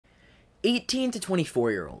18 to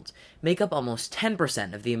 24-year-olds make up almost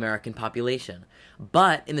 10% of the American population,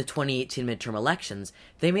 but in the 2018 midterm elections,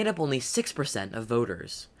 they made up only 6% of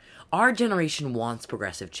voters. Our generation wants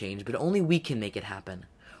progressive change, but only we can make it happen.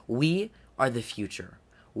 We are the future.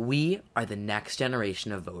 We are the next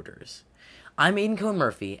generation of voters. I'm Aiden Cohn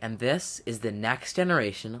Murphy, and this is the Next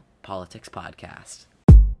Generation Politics Podcast.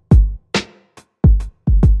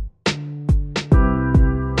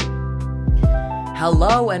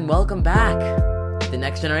 Hello and welcome back to the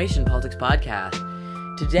Next Generation Politics Podcast.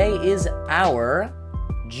 Today is our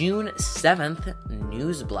June 7th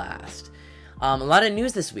News Blast. A lot of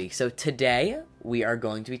news this week. So today we are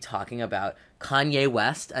going to be talking about Kanye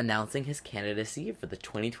West announcing his candidacy for the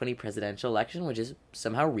 2020 presidential election, which is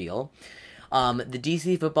somehow real. The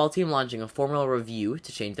DC football team launching a formal review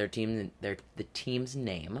to change the team's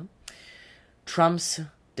name. Trump's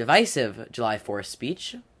divisive July 4th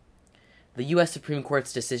speech. The U.S. Supreme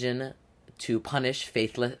Court's decision to punish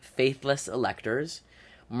faithless electors,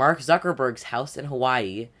 Mark Zuckerberg's house in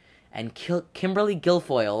Hawaii, and Kimberly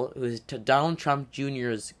Guilfoyle, who is Donald Trump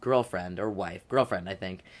Jr.'s girlfriend, I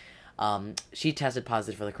think. She tested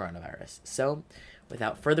positive for the coronavirus. So,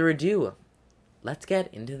 without further ado, let's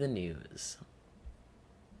get into the news.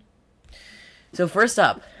 So first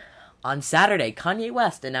up, on Saturday, Kanye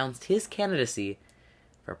West announced his candidacy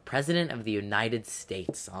for President of the United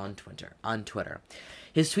States on Twitter.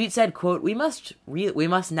 His tweet said, quote, we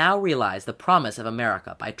must now realize the promise of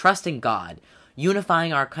America by trusting God,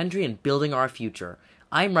 unifying our country, and building our future.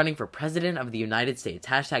 I'm running for President of the United States,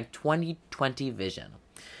 hashtag 2020 vision.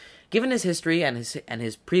 Given his history and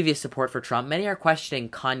his previous support for Trump, many are questioning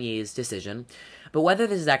Kanye's decision, but whether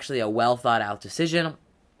this is actually a well-thought-out decision,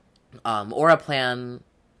 or a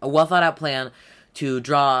well-thought-out plan to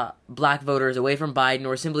draw black voters away from Biden,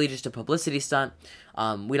 or simply just a publicity stunt,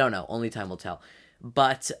 we don't know. Only time will tell.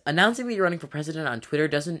 But announcing that you're running for president on Twitter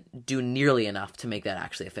doesn't do nearly enough to make that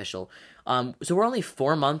actually official. So we're only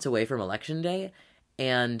 4 months away from Election Day,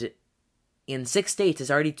 and in 6 states,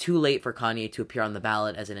 it's already too late for Kanye to appear on the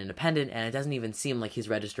ballot as an independent, and it doesn't even seem like he's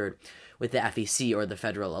registered with the FEC or the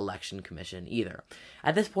Federal Election Commission either.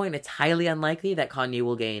 At this point, it's highly unlikely that Kanye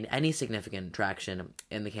will gain any significant traction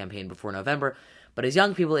in the campaign before November, but as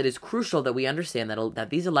young people, it is crucial that we understand that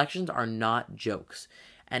these elections are not jokes,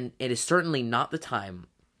 and it is certainly not the time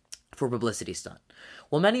for publicity stunt.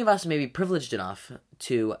 While many of us may be privileged enough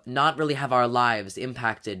to not really have our lives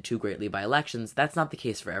impacted too greatly by elections, that's not the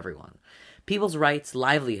case for everyone. People's rights,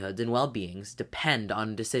 livelihoods, and well-beings depend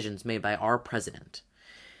on decisions made by our president,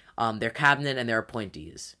 their cabinet, and their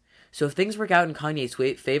appointees. So if things work out in Kanye's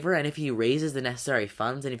favor, and if he raises the necessary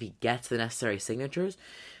funds, and if he gets the necessary signatures,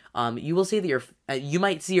 you will see that you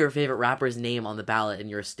might see your favorite rapper's name on the ballot in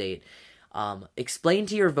your state. Explain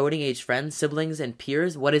to your voting age friends, siblings, and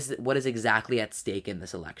peers what is exactly at stake in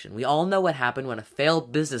this election. We all know what happened when a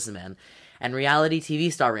failed businessman and reality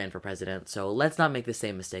TV star ran for president, so let's not make the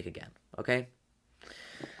same mistake again, okay?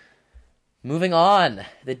 Moving on,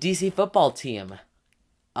 the DC football team.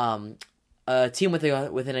 A team with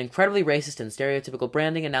an incredibly racist and stereotypical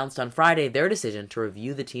branding announced on Friday their decision to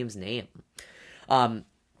review the team's name. I'm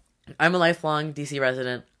a lifelong DC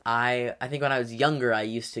resident. I think when I was younger, I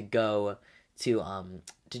used to go to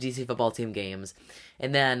DC football team games,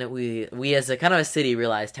 and then we as a kind of a city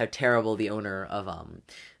realized how terrible the owner of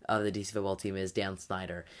the DC football team is, Dan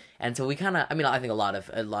Snyder, and so we kind of, I think a lot of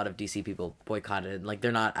DC people boycotted. Like,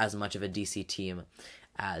 they're not as much of a DC team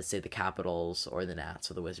as, say, the Capitals or the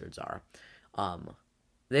Nats or the Wizards are.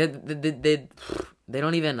 They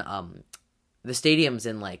don't even the stadium's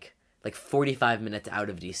in like 45 minutes out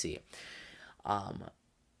of DC.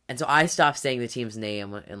 And so I stopped saying the team's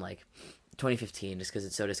name in like 2015 just because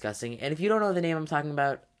it's so disgusting. And if you don't know the name I'm talking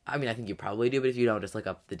about, I think you probably do, but if you don't, just look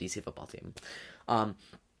up the DC football team.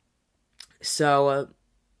 So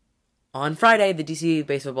on Friday, the DC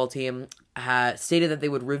baseball team stated that they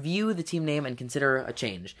would review the team name and consider a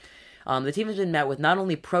change. The team has been met with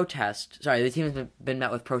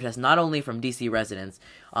protest not only from DC residents,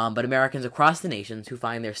 but Americans across the nations who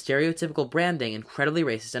find their stereotypical branding incredibly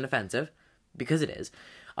racist and offensive, because it is.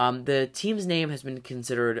 The team's name has been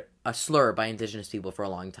considered a slur by Indigenous people for a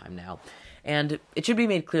long time now. And it should be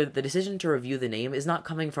made clear that the decision to review the name is not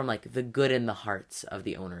coming from, like, the good in the hearts of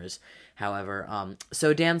the owners, however.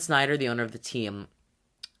 So Dan Snyder, the owner of the team,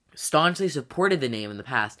 staunchly supported the name in the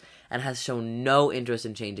past and has shown no interest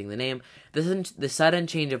in changing the name. The sudden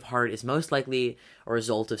change of heart is most likely a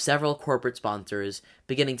result of several corporate sponsors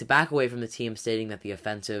beginning to back away from the team, stating that the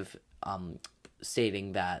offensive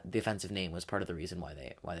stating that the offensive name was part of the reason why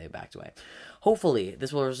they backed away. Hopefully,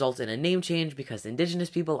 this will result in a name change because Indigenous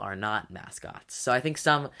people are not mascots. So I think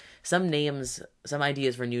some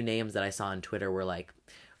ideas for new names that I saw on Twitter were like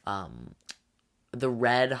the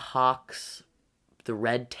Red Hawks, the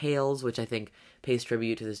Red Tails, which I think pays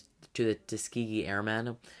tribute to the Tuskegee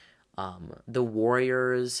Airmen. The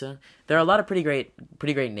Warriors. There are a lot of pretty great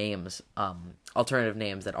names, alternative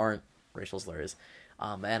names that aren't racial slurs.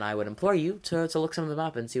 And I would implore you to look some of them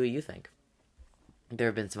up and see what you think. There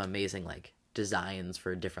have been some amazing designs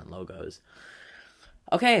for different logos.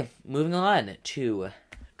 Okay, moving on to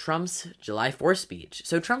Trump's July 4th speech.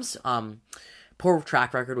 So Trump's poor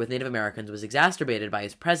track record with Native Americans was exacerbated by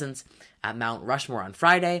his presence at Mount Rushmore on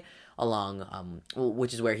Friday,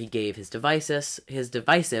 which is where he gave his divisive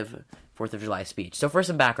 4th of July speech. So for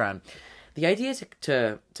some background, the idea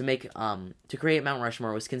to create Mount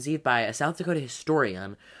Rushmore was conceived by a South Dakota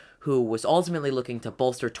historian who was ultimately looking to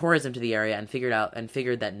bolster tourism to the area and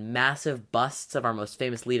figured that massive busts of our most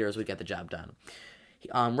famous leaders would get the job done.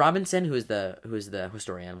 Robinson, who is the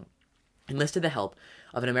historian, enlisted the help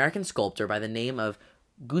of an American sculptor by the name of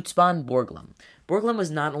Gutzbon Borglum. Borglum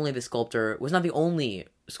was not the only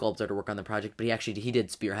sculptor to work on the project, but he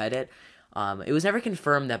did spearhead it. It was never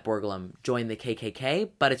confirmed that Borglum joined the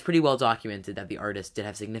KKK, but it's pretty well documented that the artist did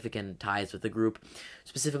have significant ties with the group,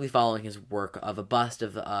 specifically following his work of a bust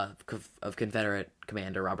of Confederate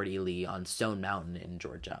Commander Robert E. Lee on Stone Mountain in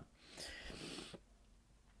Georgia.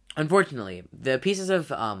 Unfortunately, the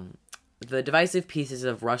divisive pieces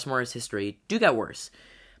of Rushmore's history do get worse.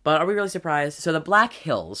 But are we really surprised? So the Black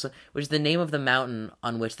Hills, which is the name of the mountain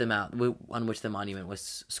on which the monument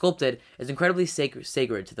was sculpted, is incredibly sacred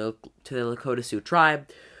to the Lakota Sioux tribe,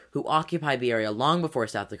 who occupied the area long before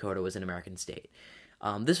South Dakota was an American state.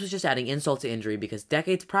 This was just adding insult to injury because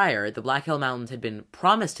decades prior, the Black Hill Mountains had been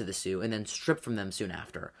promised to the Sioux and then stripped from them soon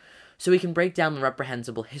after. So we can break down the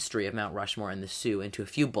reprehensible history of Mount Rushmore and the Sioux into a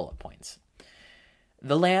few bullet points.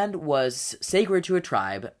 The land was sacred to a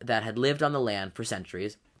tribe that had lived on the land for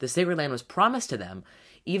centuries. The sacred land was promised to them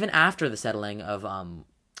even after the settling of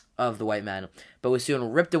the white men, but was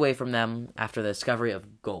soon ripped away from them after the discovery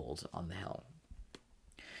of gold on the hill.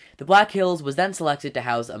 The Black Hills was then selected to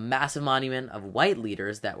house a massive monument of white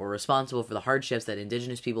leaders that were responsible for the hardships that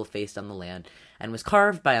indigenous people faced on the land, and was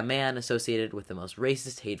carved by a man associated with the most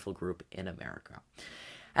racist, hateful group in America.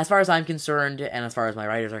 As far as I'm concerned, and as far as my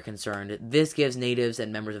writers are concerned, this gives natives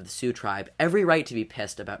and members of the Sioux tribe every right to be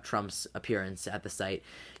pissed about Trump's appearance at the site,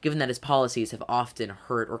 given that his policies have often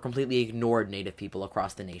hurt or completely ignored native people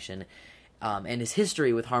across the nation, and his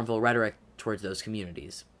history with harmful rhetoric towards those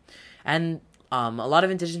communities. And a lot of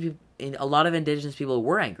indigenous people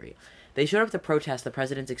were angry. They showed up to protest the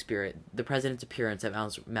president's appearance at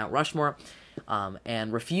Mount Rushmore,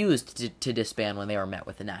 and refused to disband when they were met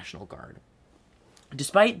with the National Guard.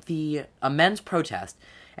 Despite the immense protest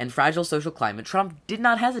and fragile social climate, Trump did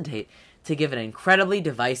not hesitate to give an incredibly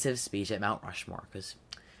divisive speech at Mount Rushmore, because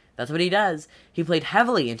that's what he does. He played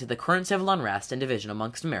heavily into the current civil unrest and division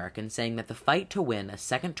amongst Americans, saying that the fight to win a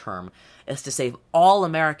second term is to save all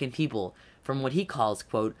American people from what he calls,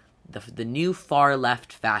 quote, the new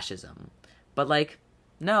far-left fascism. But,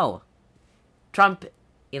 no. Trump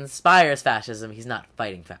inspires fascism. He's not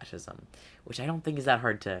fighting fascism, which I don't think is that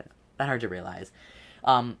hard to realize.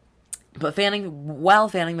 But while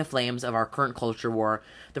fanning the flames of our current culture war,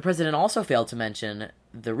 the president also failed to mention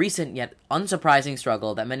the recent yet unsurprising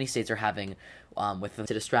struggle that many states are having to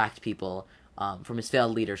distract people from his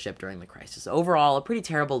failed leadership during the crisis. Overall, a pretty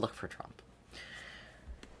terrible look for Trump.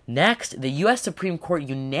 Next, the U.S. Supreme Court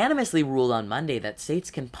unanimously ruled on Monday that states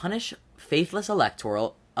can punish faithless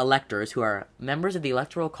electors who are members of the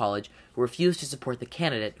Electoral College who refuse to support the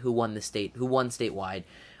candidate who won statewide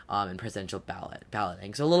in presidential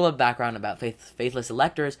balloting. So a little bit of background about faithless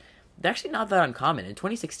electors. They're actually not that uncommon. In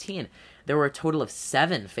 2016, there were a total of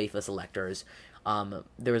 7 faithless electors.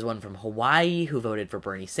 There was one from Hawaii who voted for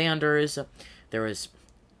Bernie Sanders. There was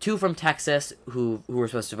 2 from Texas who were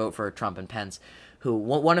supposed to vote for Trump and Pence,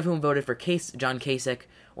 one of whom voted for John Kasich,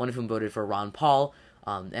 one of whom voted for Ron Paul,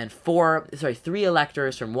 and 3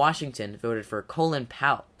 electors from Washington voted for Colin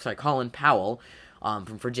Powell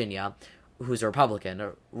from Virginia, who's a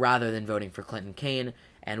Republican, rather than voting for Clinton Kane,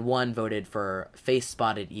 and 1 voted for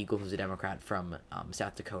Face-Spotted Eagle, who's a Democrat from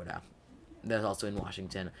South Dakota. That's also in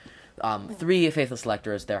Washington. 3 faithless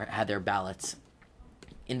electors had their ballots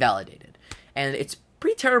invalidated. And it's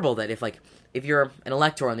pretty terrible that if you're an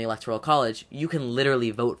elector on the Electoral College, you can literally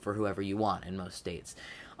vote for whoever you want in most states.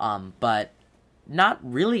 But not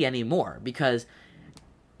really anymore, because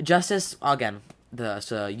Justice, again,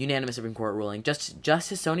 the unanimous Supreme Court ruling,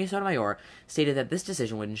 Justice Sonia Sotomayor stated that this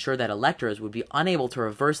decision would ensure that electors would be unable to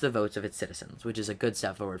reverse the votes of its citizens, which is a good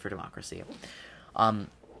step forward for democracy.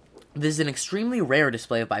 This is an extremely rare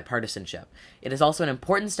display of bipartisanship. It is also an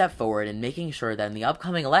important step forward in making sure that in the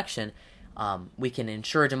upcoming election, we can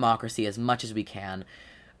ensure democracy as much as we can.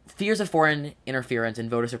 Fears of foreign interference and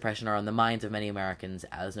voter suppression are on the minds of many Americans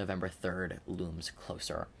as November 3rd looms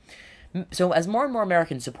closer. So as more and more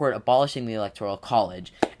Americans support abolishing the Electoral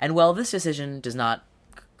College, and while this decision does not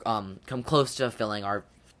come close to fulfilling our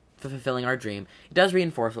dream, it does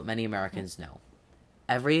reinforce what many Americans know.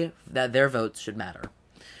 That their votes should matter.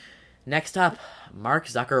 Next up, Mark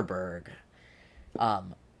Zuckerberg.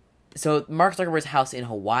 So Mark Zuckerberg's house in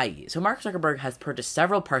Hawaii. So Mark Zuckerberg has purchased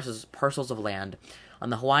several parcels of land on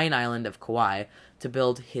the Hawaiian island of Kauai to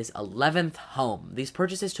build his 11th home. These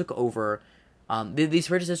purchases took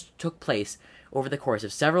place over the course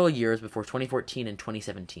of several years before 2014 and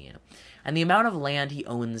 2017. And the amount of land he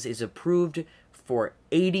owns is approved for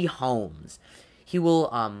 80 homes. He will,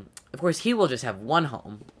 of course, he will just have one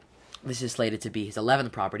home. This is slated to be his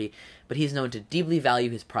 11th property, but he's known to deeply value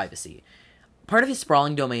his privacy. Part of his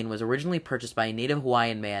sprawling domain was originally purchased by a native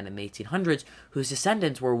Hawaiian man in the 1800s whose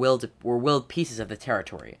descendants were willed pieces of the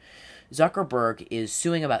territory. Zuckerberg is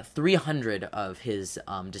suing about 300 of his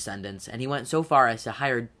descendants, and he went so far as to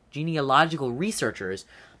hire genealogical researchers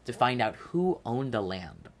to find out who owned the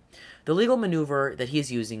land. The legal maneuver that he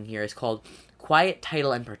is using here is called quiet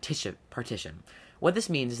title and partition. What this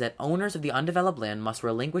means is that owners of the undeveloped land must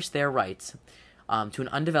relinquish their rights to an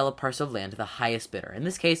undeveloped parcel of land to the highest bidder. In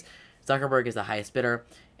this case, Zuckerberg is the highest bidder,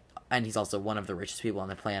 and he's also one of the richest people on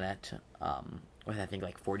the planet, with I think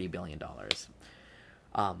like $40 billion.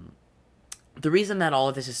 The reason that all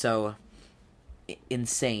of this is so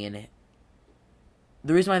insane,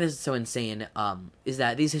 is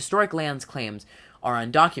that these historic lands claims are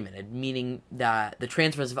undocumented, meaning that the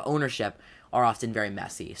transfers of ownership are often very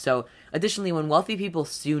messy. So, additionally, when wealthy people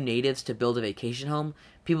sue natives to build a vacation home,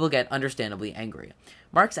 people get understandably angry.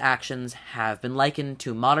 Mark's actions have been likened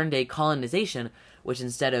to modern-day colonization, which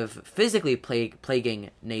instead of physically plaguing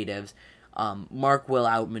natives, Mark will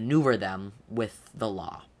outmaneuver them with the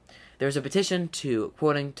law. There's a petition to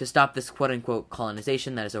stop this quote-unquote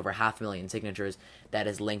colonization that is over 500,000 signatures that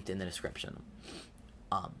is linked in the description.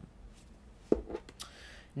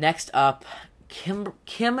 Next up, Kim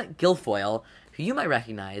Guilfoyle, who you might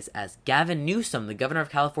recognize as Gavin Newsom, the governor of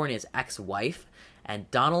California's ex-wife, and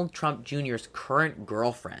Donald Trump Jr.'s current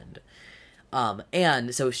girlfriend.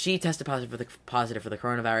 And so she tested positive for the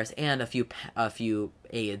coronavirus, and a few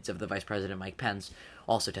aides of the Vice President Mike Pence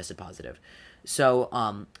also tested positive. So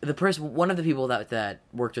one of the people that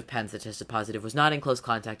worked with Pence that tested positive was not in close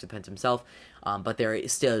contact with Pence himself, but there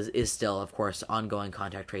is still, of course, ongoing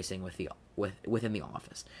contact tracing within the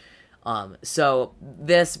office. So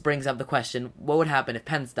this brings up the question, what would happen if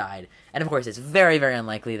Pence died? And of course, it's very, very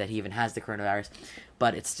unlikely that he even has the coronavirus,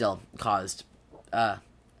 but it still caused a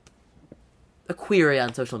query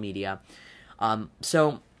on social media.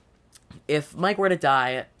 So if Mike were to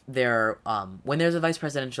die, when there's no vice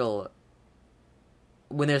president,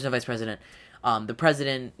 the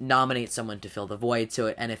president nominates someone to fill the void.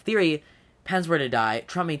 And if theory, Pence were to die,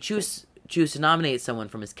 Trump may choose to nominate someone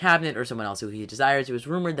from his cabinet or someone else who he desires. It was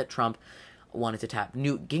rumored that Trump wanted to tap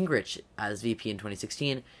Newt Gingrich as VP in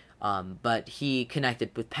 2016, but he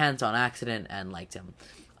connected with Pence on accident and liked him.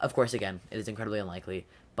 Of course, again, it is incredibly unlikely,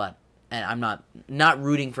 and I'm not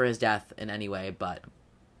rooting for his death in any way, but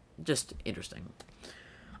just interesting.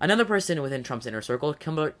 Another person within Trump's inner circle,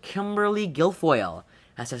 Kimberly Guilfoyle,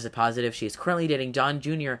 has tested positive. She is currently dating John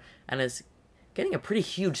Jr. and is getting a pretty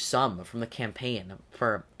huge sum from the campaign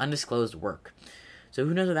for undisclosed work. So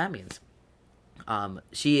who knows what that means?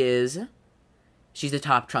 She's the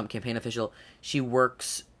top Trump campaign official. She's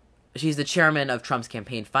the chairman of Trump's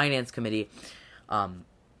campaign finance committee, and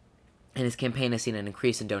his campaign has seen an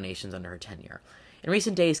increase in donations under her tenure. In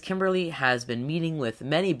recent days, Kimberly has been meeting with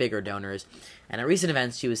many bigger donors, and at recent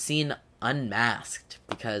events, she was seen unmasked,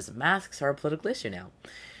 because masks are a political issue now.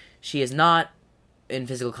 She is not in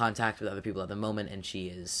physical contact with other people at the moment, and she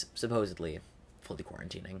is supposedly fully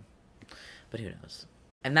quarantining. But who knows?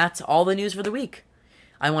 And that's all the news for the week.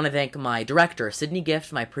 I want to thank my director, Sydney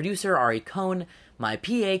Gift, my producer, Ari Cohn, my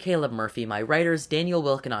PA, Caleb Murphy, my writers, Daniel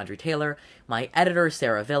Wilk and Audrey Taylor, my editor,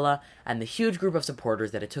 Sarah Villa, and the huge group of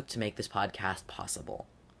supporters that it took to make this podcast possible.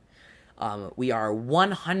 We are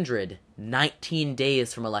 119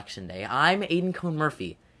 days from Election Day. I'm Aidan Cohn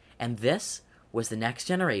Murphy, and this was the Next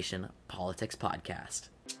Generation Politics Podcast.